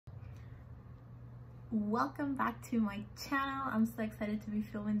Welcome back to my channel. I'm so excited to be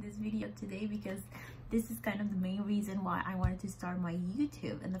filming this video today because this is kind of the main reason why I wanted to start my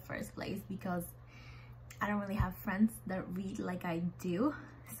YouTube in the first place, because I don't really have friends that read like I do.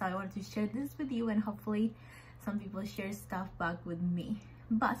 So I wanted to share this with you, and hopefully some people share stuff back with me.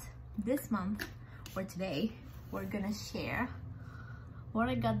 But this month, or today, we're gonna share what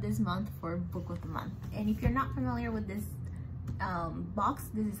I got this month for book of the month. And if you're not familiar with this box,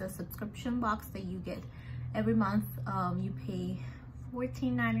 this is a subscription box that you get every month. You pay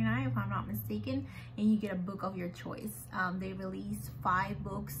 $14.99 if I'm not mistaken, and you get a book of your choice. They release 5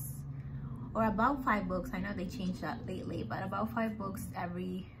 books, or about 5 books. I know they changed that lately, but about 5 books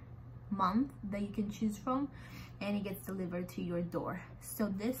every month that you can choose from, and it gets delivered to your door.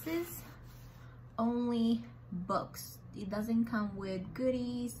 So this is only books. It doesn't come with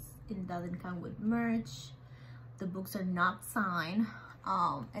goodies, it doesn't come with merch. The books are not signed.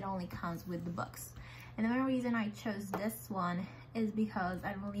 It only comes with the books. And the main reason I chose this one is because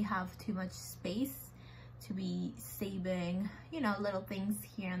I don't really have too much space to be saving, you know, little things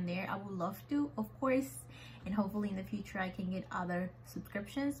here and there. I would love to, of course, and hopefully in the future I can get other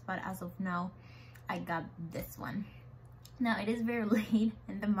subscriptions, but as of now I got this one. Now it is very late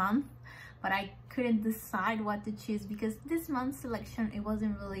in the month, but I couldn't decide what to choose because this month's selection, it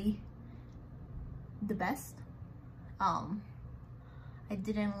wasn't really the best. I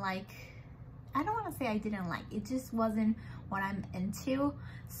didn't like, I don't want to say I didn't like, it just wasn't what I'm into.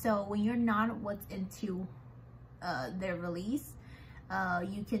 So when you're not what's into their release,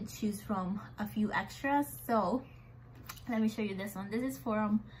 you can choose from a few extras. So let me show you this one. This is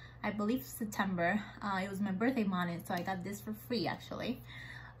from, I believe, September. It was my birthday month, so I got this for free actually.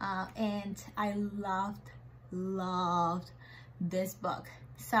 And I loved this book.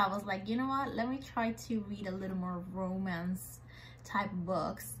 So I was like, you know what, let me try to read a little more romance type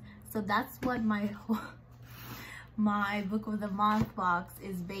books. So that's what my book of the month box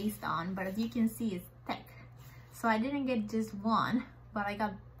is based on. But as you can see, it's thick. So I didn't get just one, but I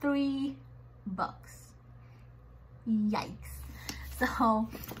got 3 books. Yikes. So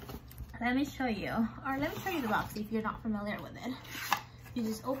let me show you, or let me show you the box if you're not familiar with it. You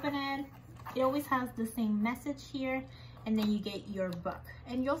just open it. It always has the same message here, and then you get your book,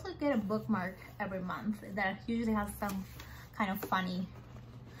 and you also get a bookmark every month that usually has some kind of funny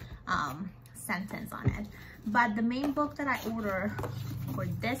sentence on it. But the main book that I ordered for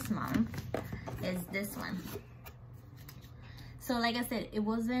this month is this one. So like I said, it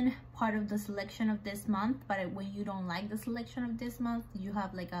wasn't part of the selection of this month, but when you don't like the selection of this month, you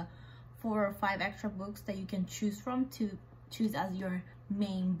have like a 4 or 5 extra books that you can choose from to choose as your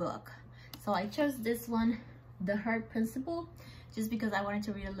main book. So I chose this one, The Hurt Principle, just because I wanted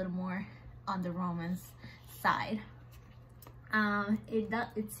to read a little more on the romance side.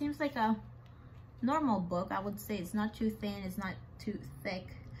 It seems like a normal book. I would say it's not too thin, it's not too thick.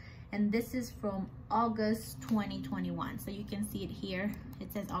 And this is from August 2021. So you can see it here.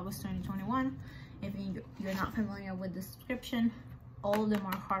 It says August 2021. If you're not familiar with the subscription, all of them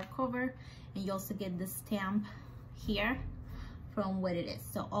are hardcover, and you also get the stamp here from what it is.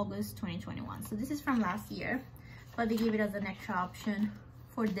 So August 2021. So this is from last year, but they gave it as an extra option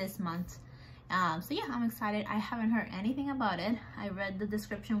for this month. So yeah, I'm excited. I haven't heard anything about it. I read the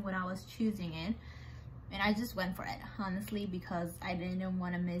description when I was choosing it, and I just went for it, honestly, because I didn't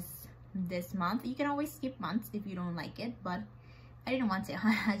want to miss this month. You can always skip months if you don't like it, but I didn't want to.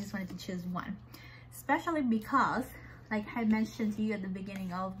 I just wanted to choose one, especially because, like I mentioned to you at the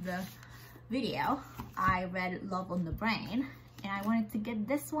beginning of the video, I read Love on the Brain, and I wanted to get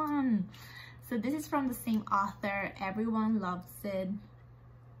this one. So this is from the same author. Everyone loves it.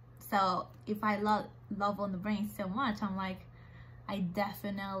 So if I love Love on the Brain so much, I'm like, I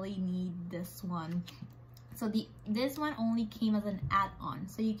definitely need this one. So this one only came as an add-on,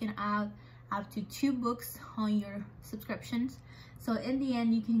 so you can add up to 2 books on your subscriptions. So in the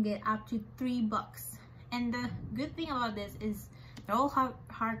end, you can get up to 3 books. And the good thing about this is they're all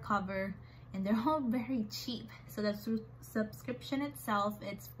hardcover, and they're all very cheap. So the subscription itself,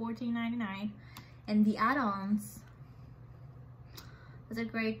 it's $14.99, and the add-ons, that's a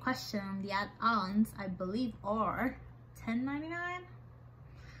great question. The add-ons, I believe, are $10.99.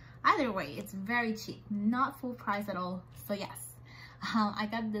 Either way, it's very cheap, not full price at all. So yes, I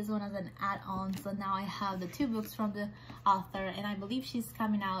got this one as an add-on. So now I have the 2 books from the author, and I believe she's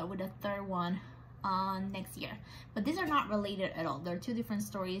coming out with a 3rd one next year. But these are not related at all. They're 2 different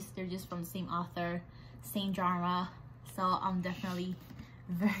stories. They're just from the same author, same genre. So I'm definitely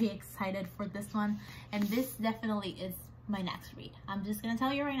very excited for this one, and this definitely is my next read. I'm just gonna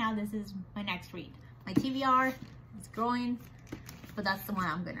tell you right now, this is my next read. My TBR is growing, but that's the one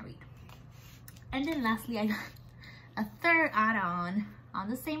I'm gonna read. And then lastly, I got a third add-on on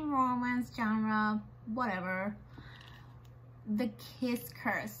the same romance genre, whatever, The Kiss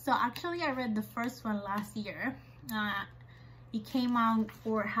Curse. So actually I read the first one last year. It came out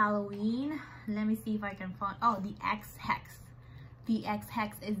for Halloween. Let me see if I can find, oh, The Ex-Hex. The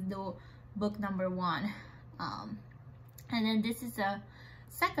Ex-Hex is the book number 1. And then this is a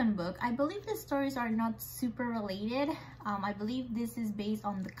second book. I believe the stories are not super related. I believe this is based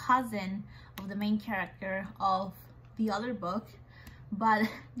on the cousin of the main character of the other book. But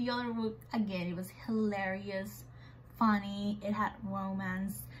the other book, again, it was hilarious, funny, it had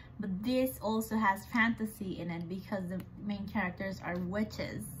romance. But this also has fantasy in it because the main characters are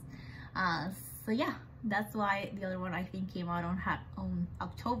witches. So yeah, that's why the other one I think came out on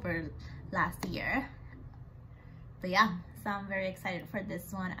October last year. But yeah, so I'm very excited for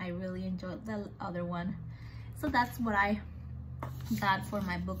this one. I really enjoyed the other one. So that's what I got for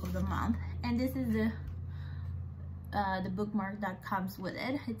my book of the month. And this is the bookmark that comes with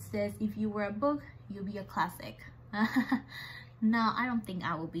it. It says, if you were a book, you'll be a classic. No, I don't think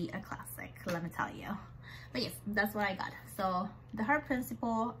I will be a classic, let me tell you. But yes, that's what I got. So The Heart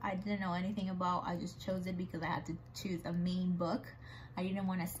Principle, I didn't know anything about. I just chose it because I had to choose a main book. I didn't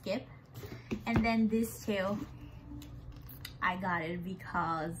want to skip. And then this too, I got it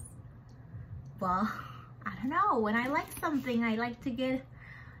because, well, I don't know, when I like something, I like to get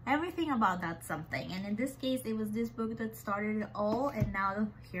everything about that something. And in this case, it was this book that started it all, and now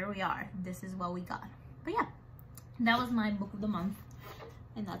here we are. This is what we got. But yeah, that was my book of the month,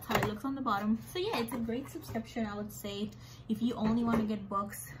 and that's how it looks on the bottom. So yeah, it's a great subscription, I would say, if you only want to get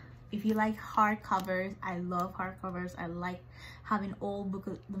books. If you like hardcovers, I love hardcovers. I like having old book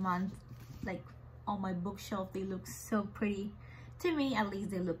of the month like on my bookshelf. They look so pretty. To me, at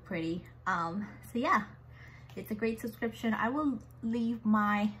least, they look pretty. So yeah, it's a great subscription. I will leave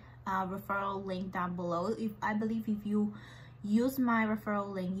my referral link down below. I believe if you use my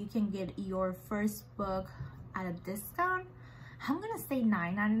referral link, you can get your first book at a discount. I'm gonna say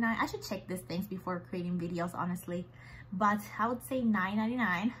 $9.99. I should check these things before creating videos, honestly, but I would say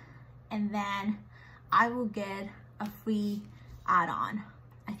 $9.99, and then I will get a free add-on.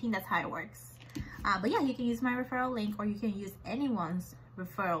 I think that's how it works. But yeah, you can use my referral link, or you can use anyone's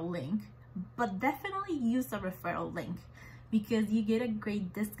referral link, but definitely use a referral link because you get a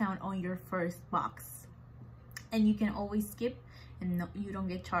great discount on your first box, and you can always skip and no, you don't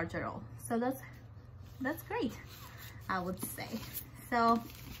get charged at all. So that's great, I would say. So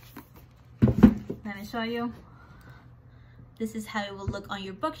let me show you. This is how it will look on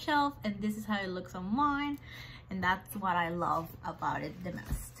your bookshelf, and this is how it looks on mine, and that's what I love about it the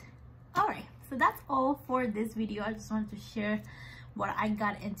most. All right, so that's all for this video. I just wanted to share what I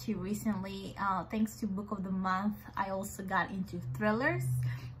got into recently. Thanks to Book of the Month, I also got into thrillers.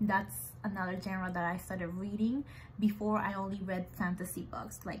 That's another genre that I started reading. Before, I only read fantasy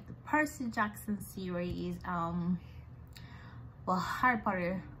books like the Percy Jackson series. Well, Harry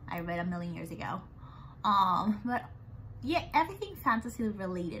Potter I read a million years ago. But yeah, everything fantasy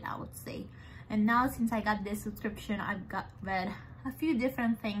related, I would say. And now since I got this subscription, I've read a few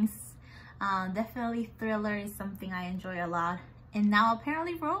different things. Definitely thriller is something I enjoy a lot. And now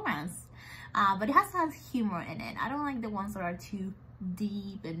apparently romance. But it has to have humor in it. I don't like the ones that are too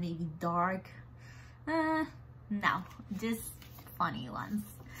deep and maybe dark. No, just funny ones.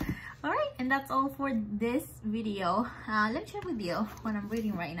 Alright, and that's all for this video. Let me share with you what I'm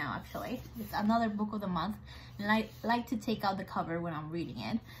reading right now. Actually, it's another book of the month, and I like to take out the cover when I'm reading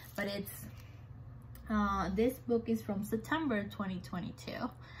it, but it's this book is from September 2022.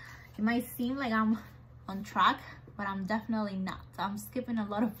 It might seem like I'm on track, but I'm definitely not. I'm skipping a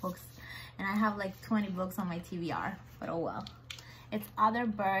lot of books, and I have like 20 books on my TBR, but oh well. It's Other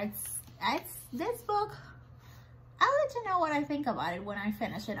Birds. It's this book. I'll let you know what I think about it when I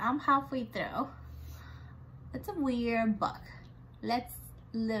finish it. I'm halfway through. It's a weird book. Let's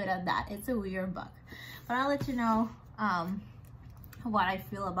leave it at that. It's a weird book. But I'll let you know what I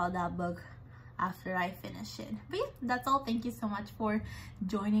feel about that book after I finish it. But yeah, that's all. Thank you so much for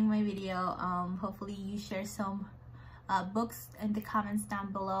joining my video. Hopefully you share some books in the comments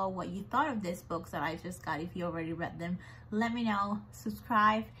down below, what you thought of these books that I just got. If you already read them, let me know.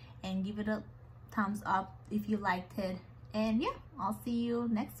 Subscribe and give it a thumbs up if you liked it. And yeah, I'll see you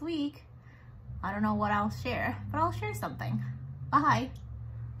next week. I don't know what I'll share, but I'll share something. Bye.